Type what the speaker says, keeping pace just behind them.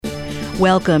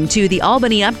Welcome to the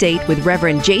Albany Update with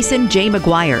Reverend Jason J.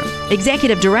 McGuire,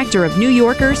 Executive Director of New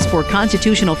Yorkers for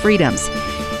Constitutional Freedoms.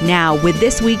 Now, with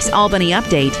this week's Albany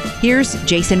Update, here's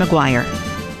Jason McGuire.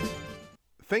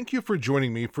 Thank you for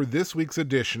joining me for this week's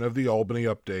edition of the Albany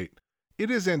Update. It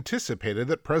is anticipated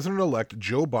that President-elect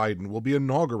Joe Biden will be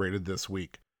inaugurated this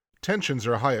week. Tensions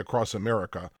are high across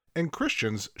America, and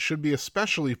Christians should be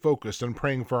especially focused on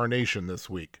praying for our nation this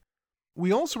week.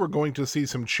 We also are going to see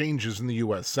some changes in the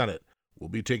U.S. Senate. We'll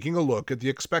be taking a look at the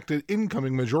expected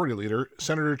incoming Majority Leader,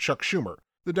 Senator Chuck Schumer,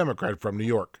 the Democrat from New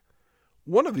York.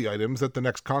 One of the items that the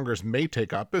next Congress may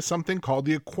take up is something called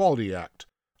the Equality Act.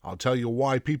 I'll tell you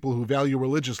why people who value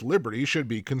religious liberty should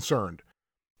be concerned.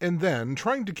 And then,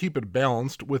 trying to keep it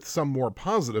balanced with some more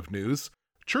positive news,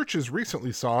 churches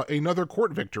recently saw another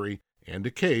court victory and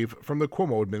a cave from the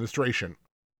Cuomo administration.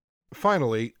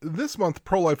 Finally, this month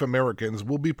pro-life Americans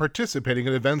will be participating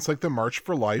in events like the March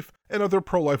for Life and other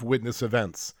pro-life witness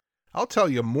events. I'll tell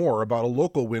you more about a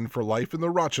local win for life in the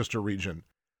Rochester region.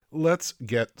 Let's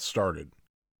get started.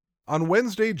 On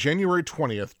Wednesday, January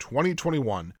 20th,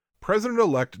 2021,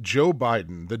 President-elect Joe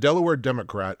Biden, the Delaware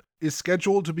Democrat, is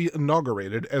scheduled to be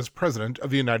inaugurated as President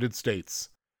of the United States.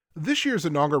 This year's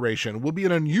inauguration will be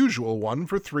an unusual one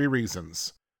for three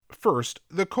reasons. First,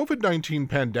 the COVID-19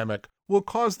 pandemic will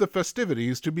cause the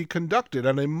festivities to be conducted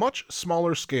on a much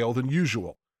smaller scale than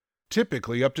usual.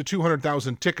 Typically, up to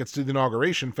 200,000 tickets to the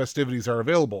inauguration festivities are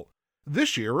available.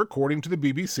 This year, according to the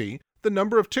BBC, the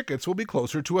number of tickets will be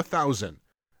closer to 1,000.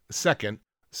 Second,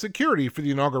 security for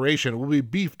the inauguration will be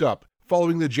beefed up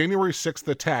following the January 6th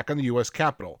attack on the U.S.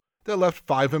 Capitol that left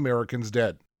 5 Americans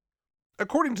dead.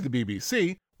 According to the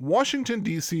BBC, Washington,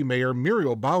 D.C. Mayor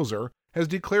Muriel Bowser has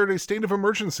declared a state of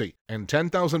emergency, and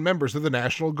 10,000 members of the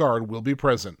National Guard will be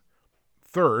present.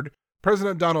 Third,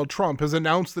 President Donald Trump has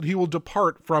announced that he will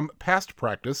depart from past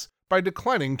practice by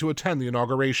declining to attend the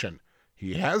inauguration.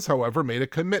 He has, however, made a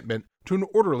commitment to an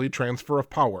orderly transfer of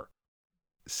power.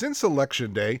 Since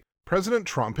Election Day, President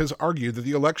Trump has argued that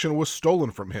the election was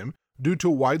stolen from him due to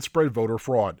widespread voter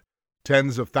fraud.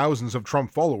 Tens of thousands of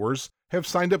Trump followers have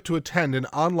signed up to attend an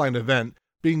online event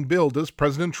being billed as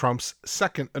President Trump's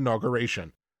second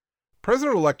inauguration.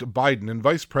 President-elect Biden and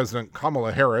Vice President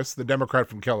Kamala Harris, the Democrat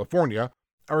from California,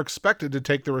 are expected to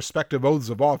take their respective oaths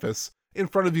of office in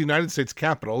front of the United States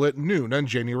Capitol at noon on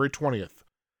January 20th.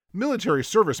 Military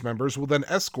service members will then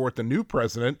escort the new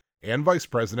president and vice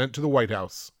president to the White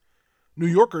House. New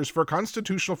Yorkers for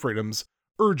Constitutional Freedoms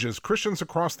urges Christians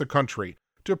across the country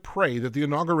to pray that the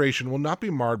inauguration will not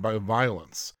be marred by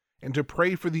violence and to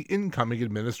pray for the incoming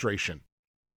administration.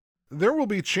 There will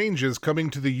be changes coming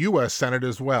to the U.S. Senate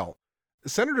as well.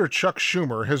 Senator Chuck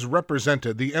Schumer has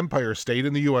represented the Empire State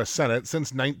in the U.S. Senate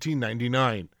since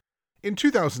 1999. In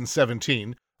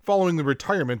 2017, following the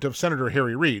retirement of Senator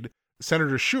Harry Reid,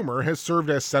 Senator Schumer has served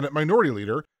as Senate Minority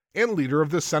Leader and leader of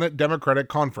the Senate Democratic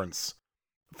Conference.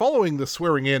 Following the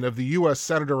swearing-in of the U.S.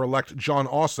 Senator-elect Jon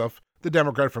Ossoff, the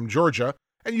Democrat from Georgia,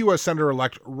 and U.S.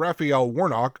 Senator-elect Raphael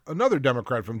Warnock, another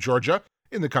Democrat from Georgia,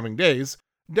 in the coming days,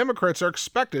 Democrats are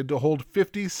expected to hold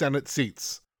 50 Senate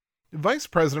seats. Vice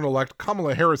President-elect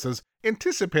Kamala Harris's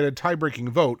anticipated tie-breaking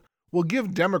vote will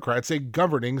give Democrats a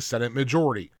governing Senate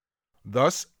majority.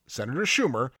 Thus, Senator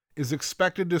Schumer is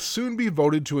expected to soon be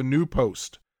voted to a new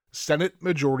post, Senate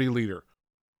Majority Leader.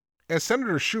 As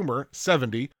Senator Schumer,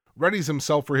 70, readies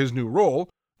himself for his new role,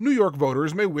 New York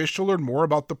voters may wish to learn more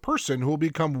about the person who will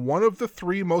become one of the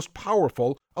 3 most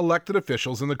powerful elected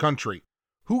officials in the country.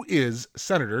 Who is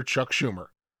Senator Chuck Schumer?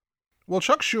 Well,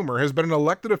 Chuck Schumer has been an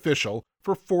elected official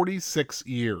for 46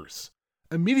 years.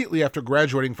 Immediately after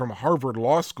graduating from Harvard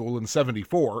Law School in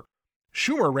 1974,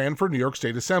 Schumer ran for New York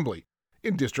State Assembly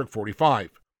in District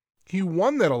 45. He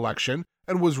won that election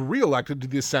and was re-elected to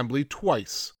the Assembly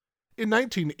twice. In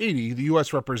 1980, the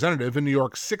U.S. Representative in New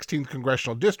York's 16th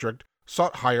Congressional District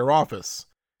sought higher office,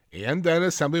 and then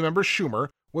Assemblymember Schumer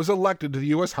was elected to the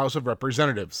U.S. House of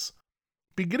Representatives.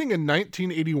 Beginning in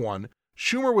 1981,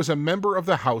 Schumer was a member of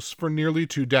the House for nearly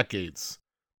 2 decades.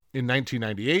 In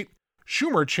 1998,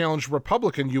 Schumer challenged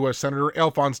Republican U.S. Senator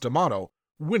Alphonse D'Amato,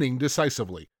 winning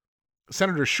decisively.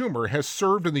 Senator Schumer has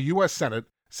served in the U.S. Senate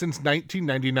since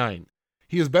 1999.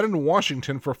 He has been in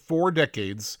Washington for 4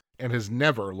 decades and has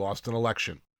never lost an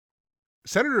election.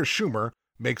 Senator Schumer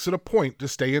makes it a point to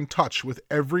stay in touch with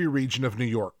every region of New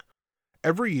York.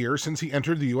 Every year since he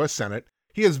entered the U.S. Senate,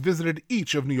 he has visited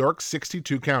each of New York's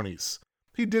 62 counties.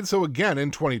 He did so again in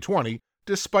 2020,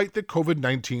 despite the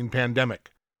COVID-19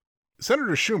 pandemic.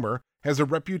 Senator Schumer has a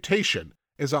reputation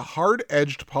as a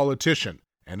hard-edged politician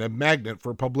and a magnet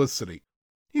for publicity.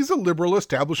 He's a liberal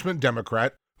establishment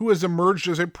Democrat who has emerged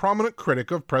as a prominent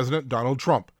critic of President Donald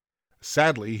Trump.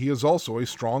 Sadly, he is also a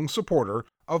strong supporter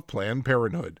of Planned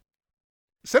Parenthood.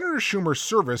 Senator Schumer's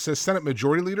service as Senate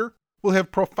Majority Leader will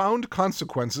have profound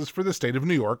consequences for the state of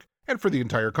New York and for the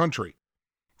entire country.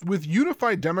 With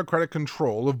unified Democratic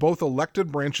control of both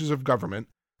elected branches of government,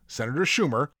 Senator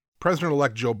Schumer,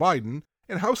 President-elect Joe Biden,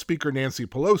 and House Speaker Nancy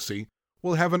Pelosi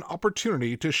will have an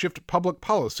opportunity to shift public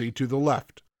policy to the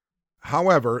left.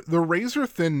 However, the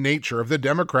razor-thin nature of the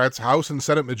Democrats' House and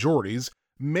Senate majorities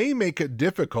may make it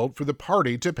difficult for the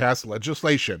party to pass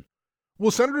legislation.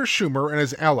 Will Senator Schumer and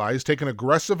his allies take an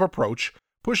aggressive approach,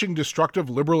 pushing destructive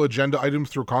liberal agenda items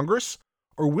through Congress?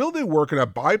 Or will they work in a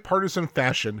bipartisan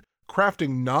fashion,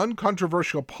 crafting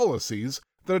non-controversial policies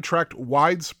that attract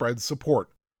widespread support?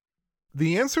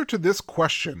 The answer to this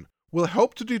question will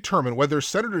help to determine whether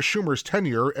Senator Schumer's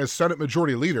tenure as Senate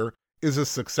Majority Leader is a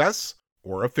success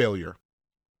or a failure.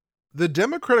 The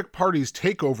Democratic Party's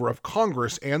takeover of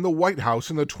Congress and the White House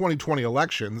in the 2020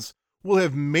 elections will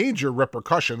have major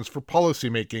repercussions for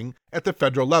policymaking at the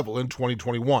federal level in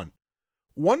 2021.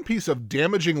 One piece of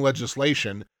damaging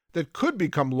legislation that could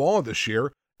become law this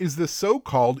year is the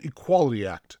so-called Equality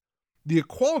Act. The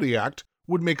Equality Act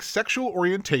would make sexual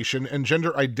orientation and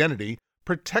gender identity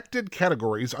protected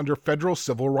categories under federal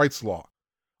civil rights law.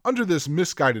 Under this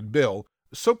misguided bill,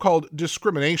 so-called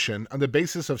discrimination on the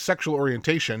basis of sexual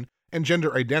orientation and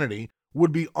gender identity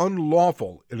would be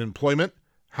unlawful in employment,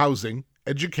 housing,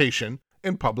 education,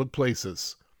 and public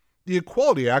places. The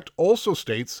Equality Act also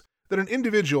states that an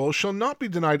individual shall not be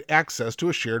denied access to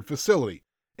a shared facility,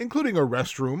 including a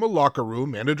restroom, a locker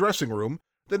room, and a dressing room,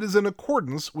 that is in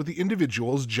accordance with the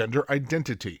individual's gender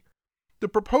identity. The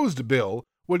proposed bill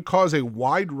would cause a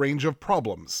wide range of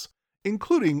problems,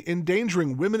 including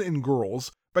endangering women and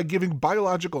girls by giving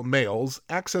biological males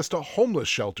access to homeless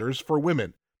shelters for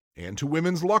women and to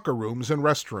women's locker rooms and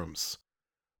restrooms,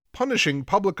 punishing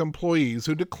public employees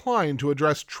who decline to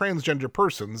address transgender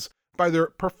persons by their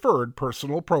preferred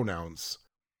personal pronouns,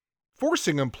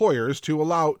 forcing employers to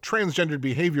allow transgendered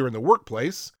behavior in the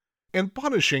workplace, and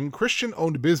punishing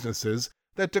Christian-owned businesses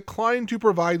that decline to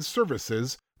provide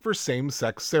services for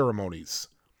same-sex ceremonies.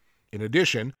 In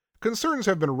addition, concerns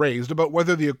have been raised about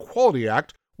whether the Equality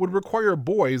Act would require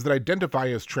boys that identify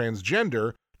as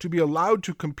transgender to be allowed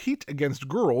to compete against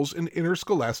girls in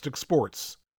interscholastic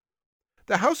sports.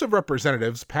 The House of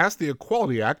Representatives passed the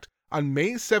Equality Act on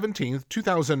May 17,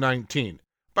 2019,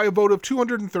 by a vote of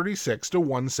 236 to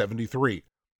 173.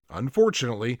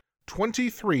 Unfortunately,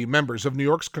 23 members of New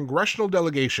York's congressional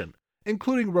delegation,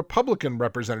 including Republican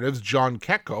Representatives John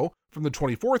Katko from the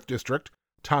 24th District,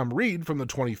 Tom Reed from the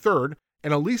 23rd,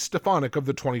 and Elise Stefanik of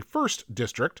the 21st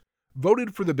District,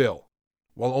 voted for the bill,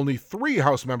 while only 3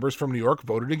 House members from New York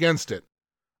voted against it.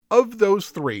 Of those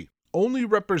 3, only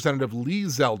Representative Lee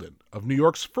Zeldin of New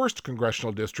York's 1st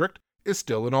Congressional District is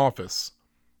still in office.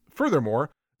 Furthermore,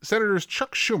 Senators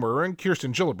Chuck Schumer and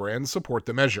Kirsten Gillibrand support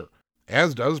the measure,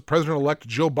 as does President-elect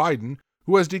Joe Biden,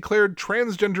 who has declared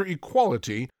transgender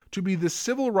equality to be the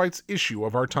civil rights issue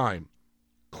of our time.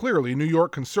 Clearly, New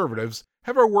York conservatives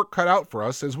have our work cut out for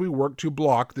us as we work to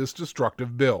block this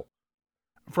destructive bill.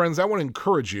 Friends, I want to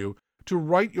encourage you to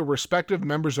write your respective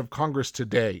members of Congress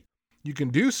today. You can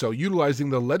do so utilizing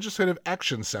the Legislative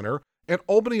Action Center at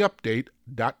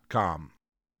albanyupdate.com.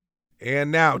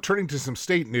 And now, turning to some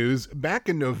state news, back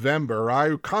in November,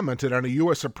 I commented on a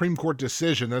U.S. Supreme Court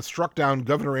decision that struck down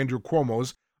Governor Andrew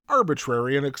Cuomo's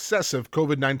arbitrary and excessive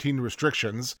COVID-19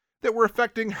 restrictions that were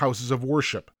affecting houses of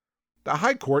worship. The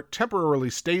High Court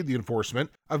temporarily stayed the enforcement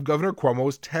of Governor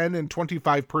Cuomo's 10 and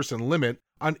 25-person limit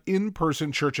on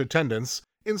in-person church attendance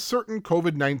in certain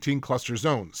COVID-19 cluster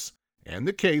zones, and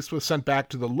the case was sent back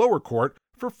to the lower court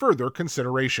for further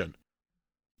consideration.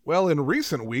 Well, in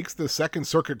recent weeks, the Second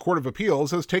Circuit Court of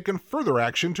Appeals has taken further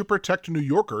action to protect New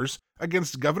Yorkers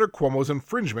against Governor Cuomo's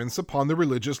infringements upon their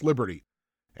religious liberty.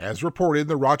 As reported in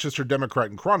the Rochester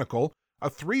Democrat and Chronicle, a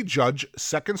 3-judge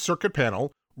Second Circuit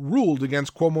panel ruled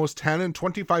against Cuomo's 10 and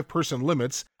 25-person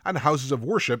limits on houses of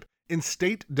worship in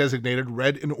state-designated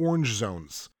red and orange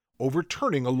zones,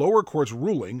 overturning a lower court's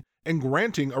ruling and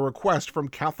granting a request from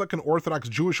Catholic and Orthodox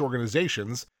Jewish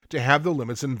organizations to have the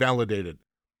limits invalidated.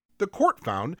 The court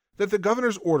found that the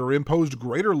governor's order imposed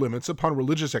greater limits upon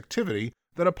religious activity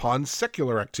than upon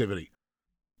secular activity.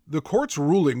 The court's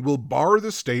ruling will bar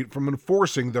the state from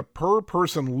enforcing the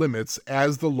per-person limits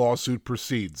as the lawsuit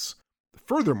proceeds.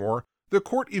 Furthermore, the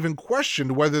court even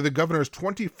questioned whether the governor's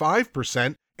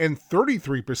 25% and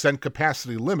 33%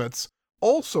 capacity limits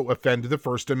also offend the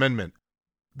First Amendment.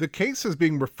 The case is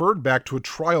being referred back to a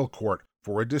trial court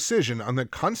for a decision on the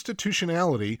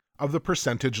constitutionality of the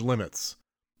percentage limits.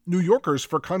 New Yorkers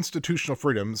for Constitutional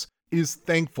Freedoms is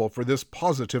thankful for this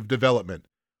positive development.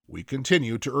 We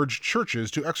continue to urge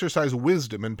churches to exercise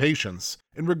wisdom and patience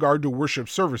in regard to worship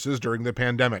services during the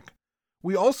pandemic.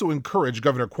 We also encourage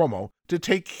Governor Cuomo to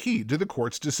take heed to the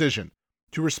court's decision,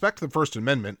 to respect the First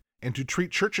Amendment, and to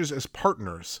treat churches as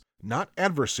partners, not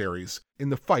adversaries, in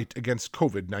the fight against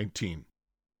COVID-19.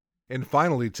 And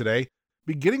finally today,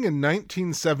 beginning in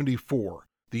 1974,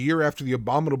 the year after the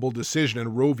abominable decision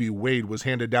in Roe v. Wade was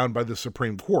handed down by the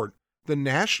Supreme Court, the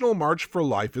National March for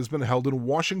Life has been held in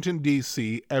Washington,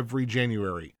 D.C. every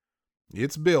January.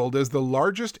 It's billed as the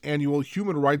largest annual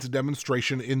human rights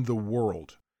demonstration in the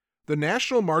world. The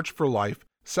National March for Life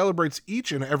celebrates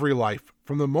each and every life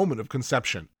from the moment of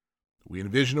conception. We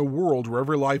envision a world where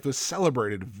every life is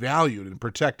celebrated, valued, and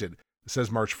protected,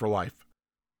 says March for Life.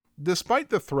 Despite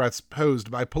the threats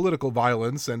posed by political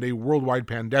violence and a worldwide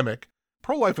pandemic,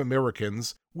 pro-life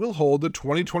Americans will hold the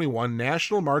 2021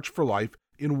 National March for Life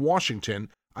in Washington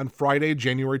on Friday,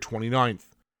 January 29th.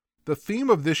 The theme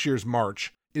of this year's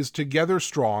march is Together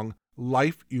Strong,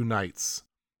 Life Unites.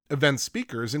 Event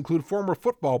speakers include former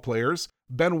football players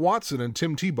Ben Watson and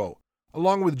Tim Tebow,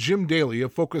 along with Jim Daly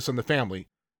of Focus on the Family.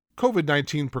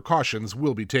 COVID-19 precautions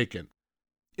will be taken.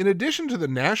 In addition to the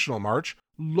national march,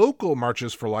 local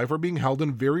marches for life are being held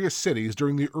in various cities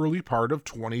during the early part of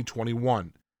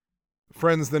 2021.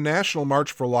 Friends, the National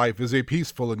March for Life is a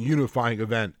peaceful and unifying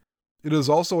event. It is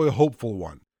also a hopeful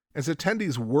one, as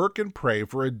attendees work and pray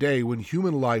for a day when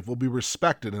human life will be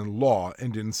respected in law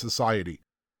and in society.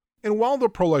 And while the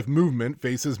pro-life movement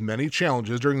faces many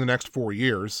challenges during the next 4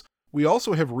 years, we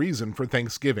also have reason for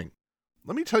thanksgiving.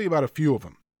 Let me tell you about a few of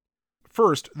them.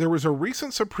 First, there was a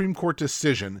recent Supreme Court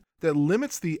decision that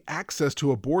limits the access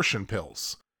to abortion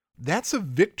pills. That's a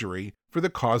victory for the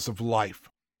cause of life.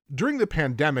 During the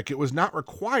pandemic, it was not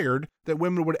required that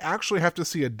women would actually have to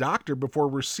see a doctor before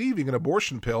receiving an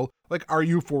abortion pill like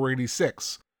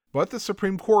RU486. But the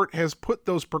Supreme Court has put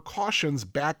those precautions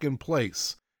back in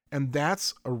place, and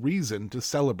that's a reason to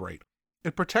celebrate.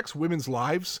 It protects women's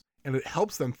lives, and it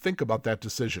helps them think about that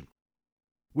decision.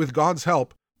 With God's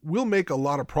help, we'll make a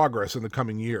lot of progress in the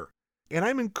coming year. And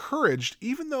I'm encouraged,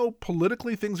 even though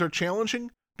politically things are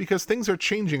challenging, because things are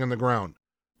changing on the ground.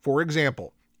 For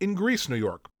example, in Greece, New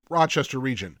York, Rochester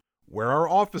region, where our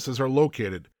offices are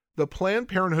located, the Planned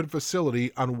Parenthood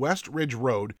facility on West Ridge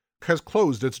Road has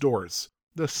closed its doors.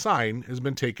 The sign has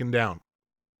been taken down.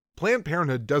 Planned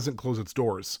Parenthood doesn't close its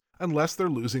doors unless they're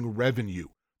losing revenue.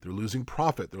 They're losing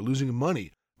profit. They're losing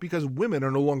money because women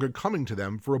are no longer coming to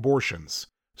them for abortions.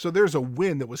 So there's a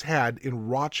win that was had in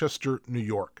Rochester, New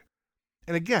York.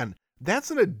 And again,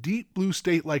 that's in a deep blue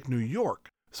state like New York.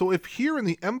 So if here in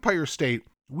the Empire State,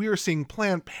 we are seeing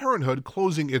Planned Parenthood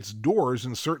closing its doors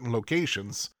in certain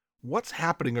locations, what's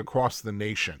happening across the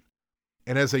nation?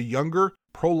 And as a younger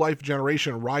pro-life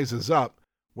generation rises up,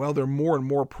 well, they're more and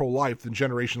more pro-life than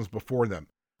generations before them.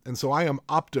 And so I am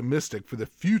optimistic for the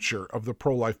future of the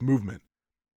pro-life movement.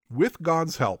 With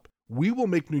God's help, we will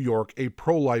make New York a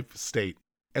pro-life state,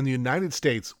 and the United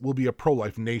States will be a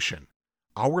pro-life nation.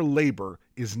 Our labor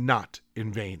is not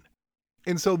in vain.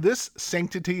 And so this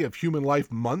Sanctity of Human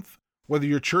Life Month, whether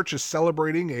your church is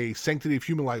celebrating a Sanctity of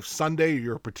Human Life Sunday, or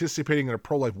you're participating in a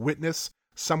pro-life witness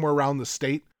somewhere around the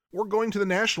state, or going to the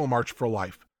National March for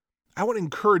Life, I would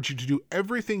encourage you to do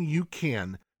everything you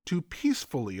can to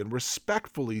peacefully and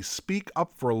respectfully speak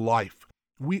up for life.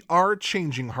 We are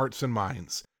changing hearts and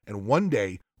minds, and one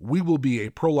day we will be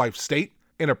a pro-life state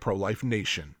and a pro-life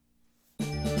nation.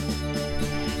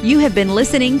 You have been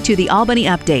listening to the Albany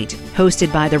Update,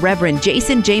 hosted by the Reverend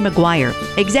Jason J. McGuire,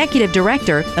 Executive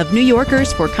Director of New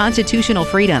Yorkers for Constitutional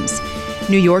Freedoms.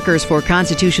 New Yorkers for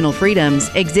Constitutional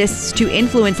Freedoms exists to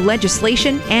influence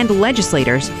legislation and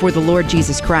legislators for the Lord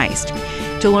Jesus Christ.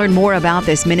 To learn more about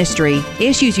this ministry,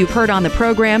 issues you've heard on the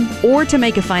program, or to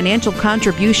make a financial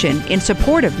contribution in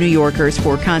support of New Yorkers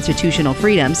for Constitutional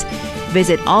Freedoms,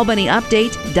 visit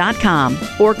albanyupdate.com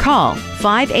or call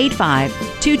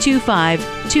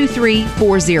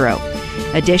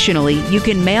 585-225-2340. Additionally, you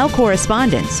can mail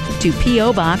correspondence to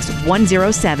P.O. Box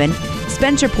 107,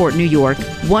 Spencerport, New York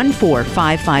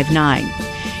 14559.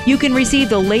 You can receive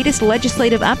the latest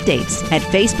legislative updates at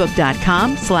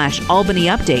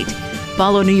facebook.com/albanyupdate.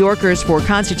 Follow New Yorkers for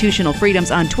Constitutional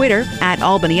Freedoms on Twitter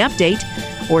 @Albany Update,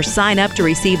 or sign up to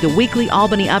receive the weekly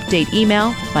Albany Update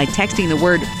email by texting the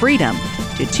word FREEDOM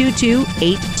to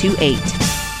 22828.